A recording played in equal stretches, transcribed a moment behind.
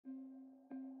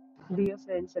Dear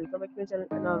friends, welcome back to my channel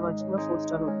and are watching a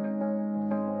 4-star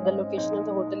hotel. The location of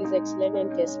the hotel is excellent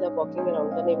and guests love walking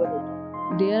around the neighborhood.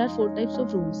 There are 4 types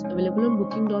of rooms available on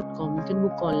booking.com. You can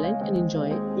book online and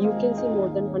enjoy it. You can see more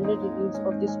than 100 reviews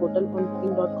of this hotel on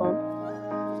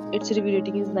booking.com. Its review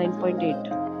rating is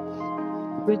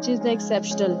 9.8, which is the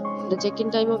exceptional. The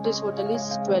check-in time of this hotel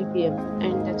is 12 p.m.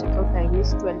 and the check-out time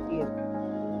is 12 p.m.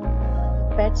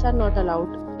 Pets are not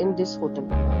allowed in this hotel.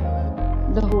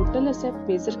 The hotel accepts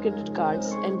major credit cards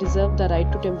and reserves the right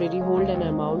to temporarily hold an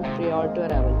amount prior to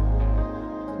arrival.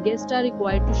 Guests are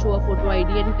required to show a photo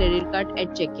ID and credit card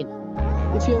at check-in.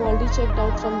 If you have already checked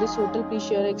out from this hotel, please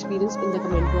share your experience in the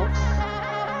comment box.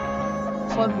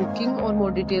 For booking or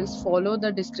more details, follow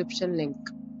the description link.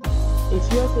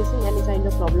 If you are facing any kind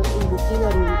of problem in booking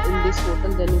a room in this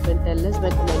hotel, then you can tell us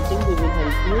by commenting. We will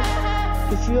help you.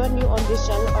 If you are new on this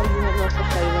channel or you have not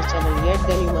subscribed our channel yet,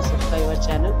 then you must subscribe our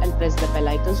channel and press the bell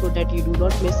icon so that you do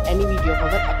not miss any video of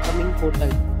our upcoming hotel.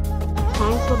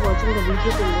 Thanks for watching the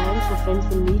video till now. So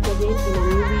friends, will meet again in a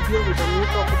new video with a new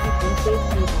property. Be safe,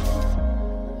 be happy.